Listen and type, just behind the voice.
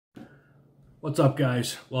What's up,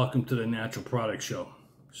 guys? Welcome to the Natural Product Show.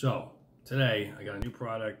 So today I got a new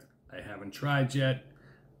product I haven't tried yet.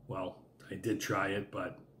 Well, I did try it,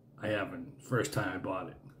 but I haven't. First time I bought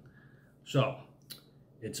it. So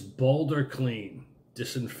it's Boulder Clean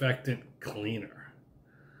Disinfectant Cleaner.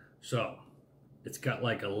 So it's got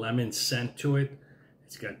like a lemon scent to it.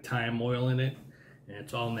 It's got thyme oil in it, and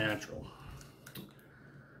it's all natural.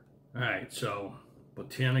 All right, so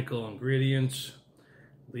botanical ingredients.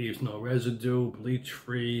 Leaves no residue,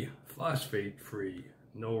 bleach-free, phosphate-free,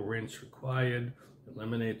 no rinse required,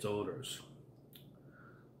 eliminates odors.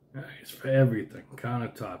 All right, it's for everything: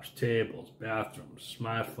 countertops, tables, bathrooms,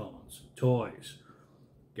 smartphones, toys,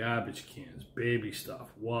 garbage cans, baby stuff,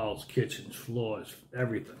 walls, kitchens, floors,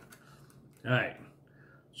 everything. All right,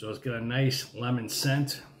 so it's got a nice lemon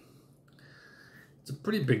scent. It's a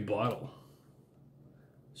pretty big bottle.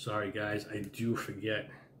 Sorry guys, I do forget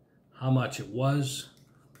how much it was,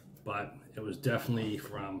 but it was definitely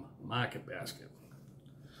from Market Basket.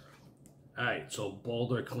 All right, so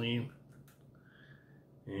Boulder Clean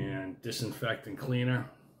and Disinfectant Cleaner.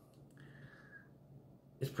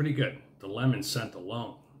 It's pretty good. The lemon scent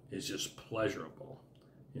alone is just pleasurable.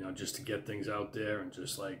 You know, just to get things out there and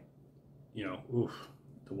just like, you know, oof,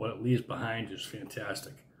 what it leaves behind is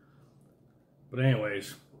fantastic. But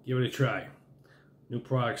anyways, give it a try. New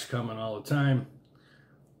products coming all the time.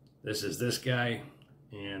 This is this guy.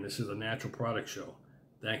 And this is a Natural Product Show.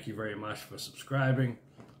 Thank you very much for subscribing.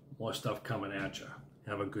 More stuff coming at you.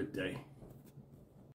 Have a good day.